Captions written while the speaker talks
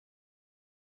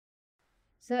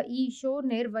Sa Isho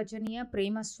Nirvachaniya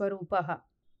Prema Swarupaha.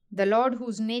 The Lord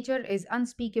whose nature is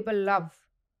unspeakable love.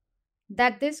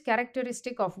 That this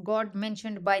characteristic of God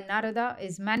mentioned by Narada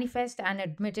is manifest and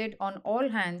admitted on all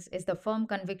hands is the firm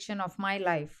conviction of my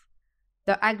life.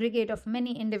 The aggregate of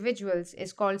many individuals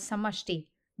is called samashti,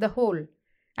 the whole,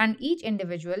 and each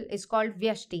individual is called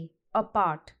vyashti, a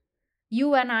part.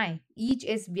 You and I, each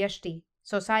is vyashti.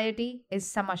 Society is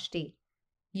samashti.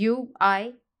 You,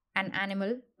 I, an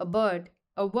animal, a bird,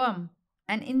 a worm,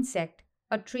 an insect,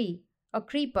 a tree, a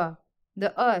creeper,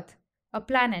 the earth, a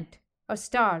planet, a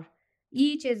star,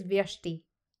 each is vyashti,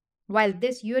 while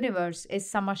this universe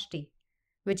is samashti,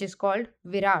 which is called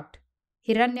Virat,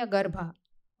 Hiranyagarbha,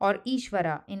 or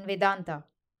Ishvara in Vedanta,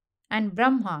 and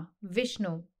Brahma,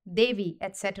 Vishnu, Devi,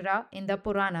 etc. in the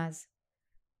Puranas.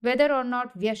 Whether or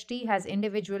not Vyashti has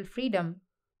individual freedom,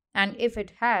 and if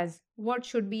it has, what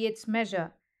should be its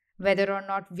measure? Whether or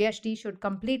not Vyashti should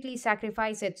completely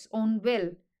sacrifice its own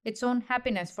will, its own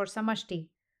happiness for Samashti,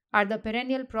 are the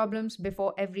perennial problems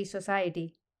before every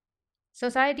society.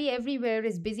 Society everywhere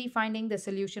is busy finding the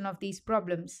solution of these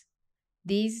problems.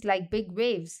 These, like big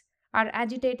waves, are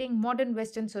agitating modern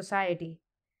Western society.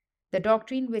 The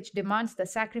doctrine which demands the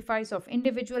sacrifice of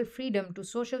individual freedom to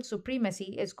social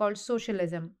supremacy is called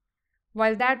socialism,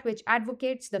 while that which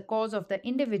advocates the cause of the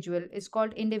individual is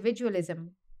called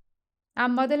individualism. Our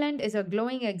motherland is a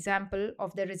glowing example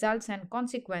of the results and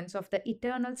consequence of the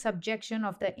eternal subjection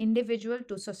of the individual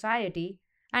to society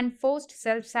and forced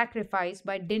self sacrifice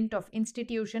by dint of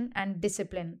institution and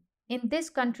discipline. In this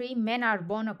country, men are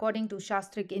born according to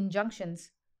Shastric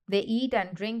injunctions. They eat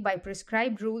and drink by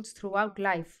prescribed rules throughout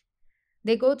life.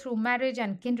 They go through marriage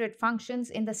and kindred functions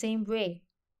in the same way.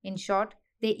 In short,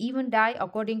 they even die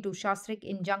according to Shastric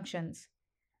injunctions.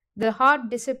 The hard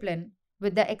discipline,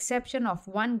 with the exception of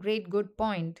one great good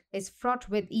point, is fraught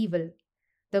with evil.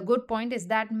 The good point is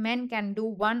that men can do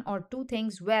one or two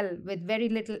things well with very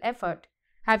little effort,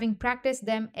 having practiced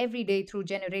them every day through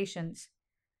generations.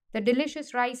 The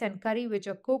delicious rice and curry which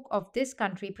a cook of this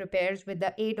country prepares with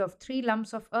the aid of 3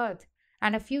 lumps of earth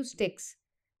and a few sticks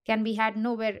can be had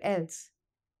nowhere else.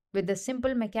 With the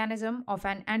simple mechanism of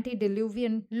an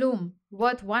antediluvian loom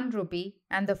worth 1 rupee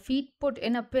and the feet put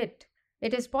in a pit,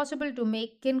 it is possible to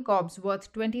make kincobs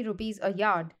worth 20 rupees a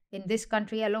yard in this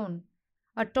country alone.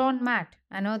 A torn mat,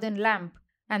 an earthen lamp,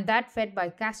 and that fed by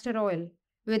castor oil.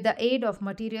 With the aid of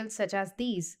materials such as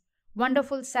these,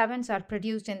 wonderful savants are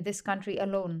produced in this country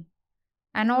alone.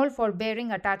 And all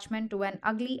forbearing attachment to an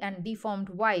ugly and deformed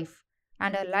wife,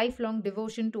 and a lifelong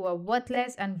devotion to a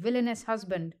worthless and villainous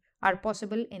husband are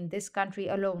possible in this country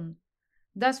alone.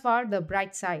 Thus far, the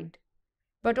bright side.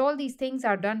 But all these things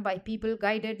are done by people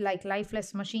guided like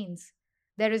lifeless machines.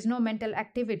 There is no mental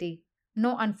activity,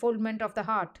 no unfoldment of the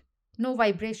heart, no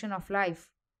vibration of life,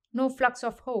 no flux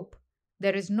of hope.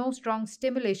 There is no strong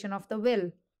stimulation of the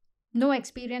will, no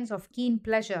experience of keen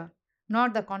pleasure, nor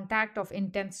the contact of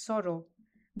intense sorrow.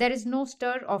 There is no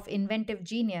stir of inventive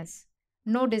genius,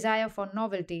 no desire for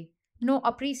novelty, no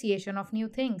appreciation of new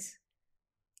things.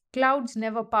 Clouds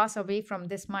never pass away from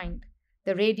this mind.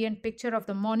 The radiant picture of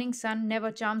the morning sun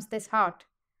never charms this heart.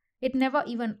 It never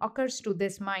even occurs to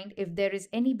this mind if there is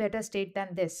any better state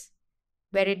than this.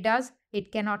 Where it does,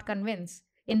 it cannot convince.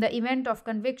 In the event of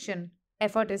conviction,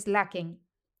 effort is lacking.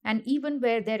 And even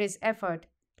where there is effort,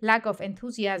 lack of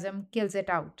enthusiasm kills it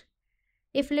out.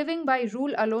 If living by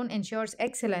rule alone ensures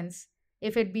excellence,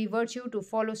 if it be virtue to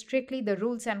follow strictly the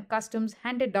rules and customs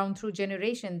handed down through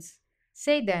generations,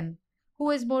 say then, who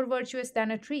is more virtuous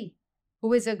than a tree?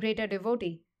 Who is a greater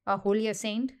devotee, a holier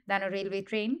saint than a railway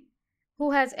train? Who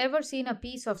has ever seen a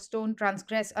piece of stone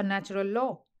transgress a natural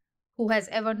law? Who has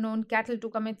ever known cattle to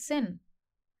commit sin?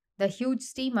 The huge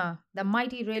steamer, the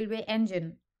mighty railway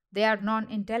engine, they are non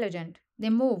intelligent. They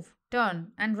move,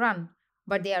 turn, and run,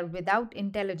 but they are without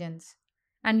intelligence.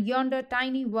 And yonder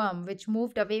tiny worm which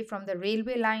moved away from the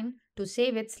railway line to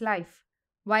save its life,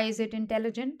 why is it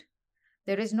intelligent?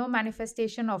 There is no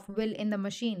manifestation of will in the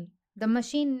machine. The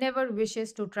machine never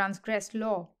wishes to transgress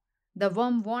law. The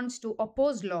worm wants to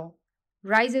oppose law,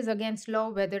 rises against law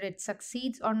whether it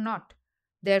succeeds or not.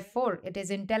 Therefore, it is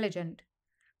intelligent.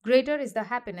 Greater is the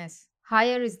happiness,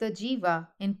 higher is the jiva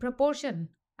in proportion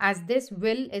as this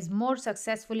will is more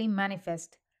successfully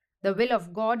manifest. The will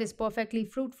of God is perfectly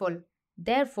fruitful,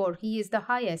 therefore, He is the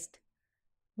highest.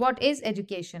 What is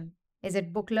education? Is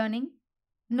it book learning?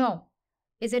 No.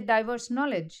 Is it diverse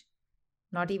knowledge?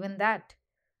 Not even that.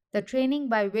 The training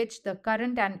by which the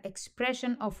current and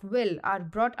expression of will are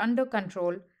brought under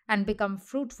control and become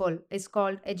fruitful is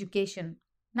called education.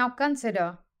 Now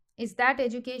consider, is that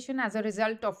education as a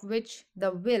result of which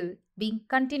the will being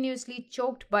continuously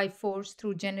choked by force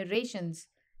through generations,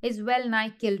 is well nigh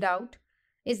killed out?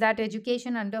 Is that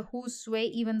education under whose sway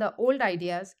even the old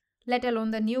ideas, let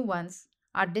alone the new ones,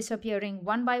 are disappearing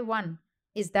one by one?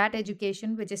 Is that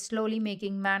education which is slowly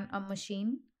making man a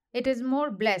machine? It is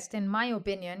more blessed, in my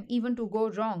opinion, even to go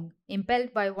wrong,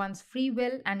 impelled by one's free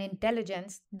will and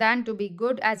intelligence, than to be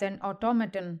good as an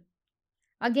automaton.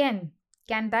 Again,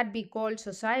 can that be called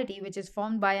society which is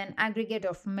formed by an aggregate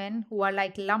of men who are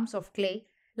like lumps of clay,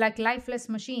 like lifeless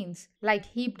machines, like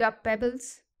heaped up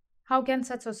pebbles? How can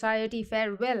such society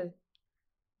fare well?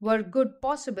 Were good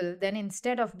possible, then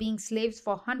instead of being slaves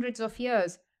for hundreds of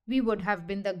years, we would have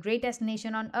been the greatest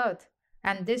nation on earth,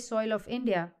 and this soil of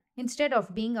India, instead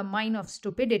of being a mine of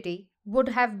stupidity, would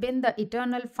have been the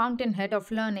eternal fountainhead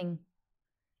of learning.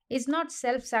 Is not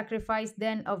self sacrifice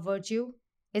then a virtue?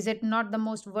 Is it not the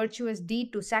most virtuous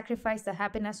deed to sacrifice the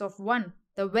happiness of one,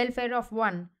 the welfare of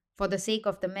one, for the sake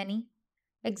of the many?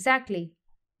 Exactly.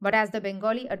 But as the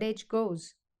Bengali adage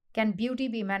goes, can beauty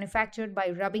be manufactured by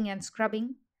rubbing and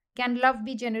scrubbing? Can love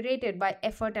be generated by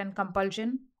effort and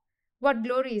compulsion? What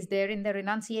glory is there in the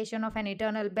renunciation of an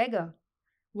eternal beggar?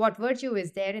 What virtue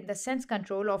is there in the sense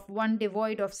control of one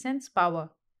devoid of sense power?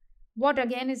 What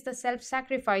again is the self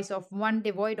sacrifice of one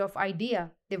devoid of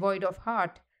idea, devoid of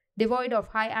heart, devoid of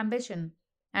high ambition,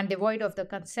 and devoid of the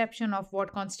conception of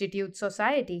what constitutes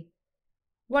society?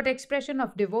 What expression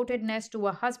of devotedness to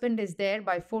a husband is there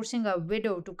by forcing a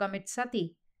widow to commit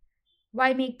sati?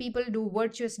 Why make people do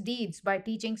virtuous deeds by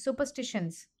teaching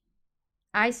superstitions?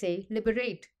 I say,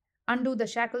 liberate. Undo the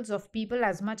shackles of people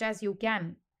as much as you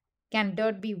can. Can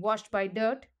dirt be washed by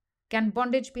dirt? Can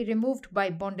bondage be removed by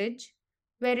bondage?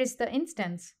 Where is the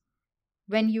instance?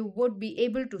 When you would be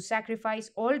able to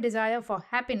sacrifice all desire for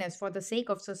happiness for the sake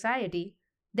of society,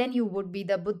 then you would be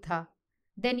the Buddha.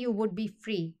 Then you would be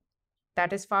free.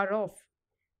 That is far off.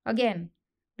 Again,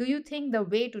 do you think the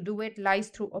way to do it lies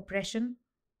through oppression?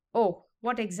 Oh,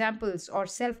 what examples or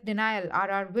self denial are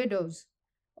our widows!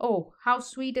 Oh, how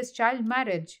sweet is child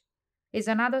marriage! Is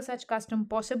another such custom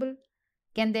possible?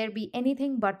 Can there be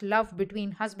anything but love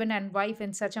between husband and wife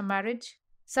in such a marriage?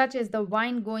 Such is the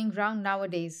wine going round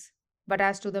nowadays. But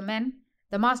as to the men,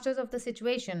 the masters of the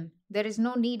situation, there is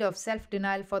no need of self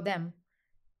denial for them.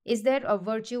 Is there a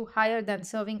virtue higher than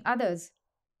serving others?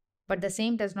 But the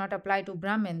same does not apply to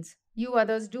Brahmins. You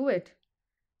others do it.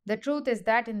 The truth is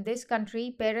that in this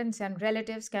country, parents and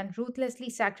relatives can ruthlessly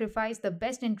sacrifice the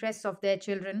best interests of their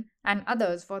children and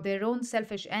others for their own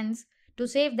selfish ends to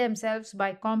save themselves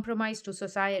by compromise to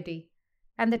society.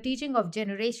 And the teaching of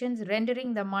generations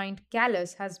rendering the mind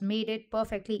callous has made it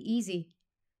perfectly easy.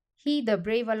 He, the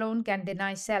brave alone, can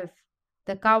deny self.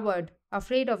 The coward,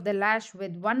 afraid of the lash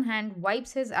with one hand,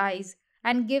 wipes his eyes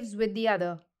and gives with the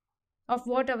other. Of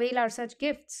what avail are such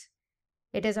gifts?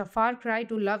 It is a far cry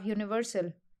to love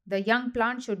universal. The young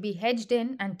plant should be hedged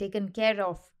in and taken care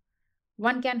of.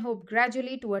 One can hope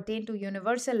gradually to attain to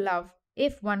universal love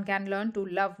if one can learn to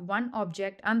love one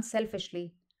object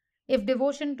unselfishly. If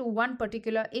devotion to one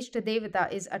particular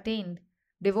Ishtadevata is attained,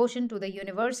 devotion to the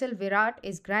universal Virat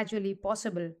is gradually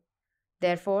possible.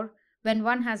 Therefore, when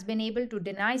one has been able to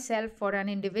deny self for an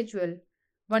individual,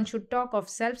 one should talk of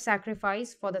self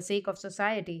sacrifice for the sake of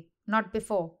society, not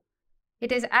before.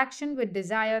 It is action with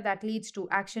desire that leads to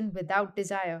action without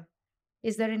desire.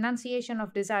 Is the renunciation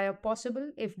of desire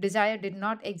possible if desire did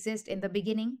not exist in the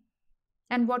beginning?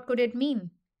 And what could it mean?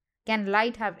 Can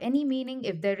light have any meaning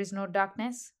if there is no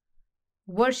darkness?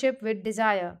 Worship with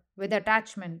desire, with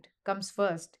attachment, comes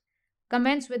first.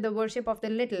 Commence with the worship of the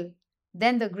little,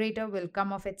 then the greater will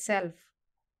come of itself.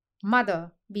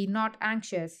 Mother, be not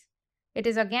anxious. It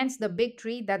is against the big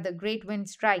tree that the great wind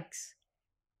strikes.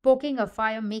 Poking a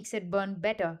fire makes it burn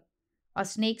better. A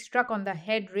snake struck on the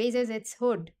head raises its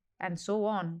hood, and so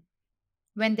on.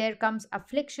 When there comes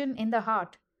affliction in the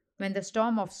heart, when the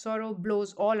storm of sorrow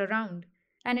blows all around,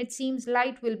 and it seems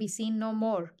light will be seen no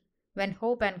more, when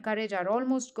hope and courage are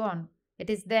almost gone, it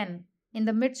is then, in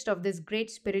the midst of this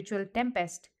great spiritual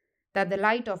tempest, that the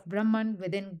light of Brahman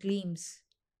within gleams.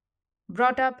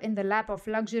 Brought up in the lap of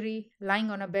luxury, lying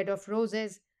on a bed of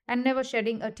roses, and never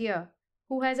shedding a tear,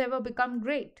 who has ever become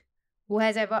great? Who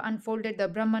has ever unfolded the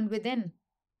Brahman within?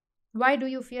 Why do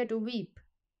you fear to weep?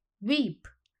 Weep!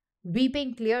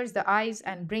 Weeping clears the eyes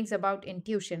and brings about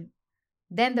intuition.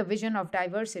 Then the vision of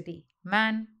diversity,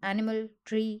 man, animal,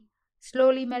 tree,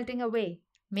 slowly melting away,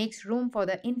 makes room for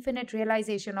the infinite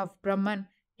realization of Brahman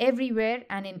everywhere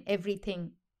and in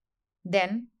everything.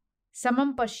 Then,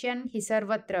 samam pashyan hi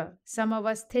sarvatra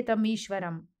samavasthitam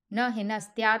ishvaram na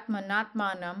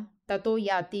hinastyatmanatmanam tato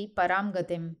yati param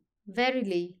gatim.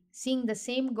 Verily, seeing the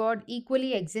same God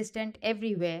equally existent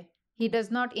everywhere, He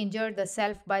does not injure the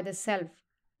self by the self,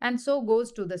 and so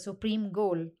goes to the supreme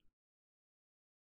goal.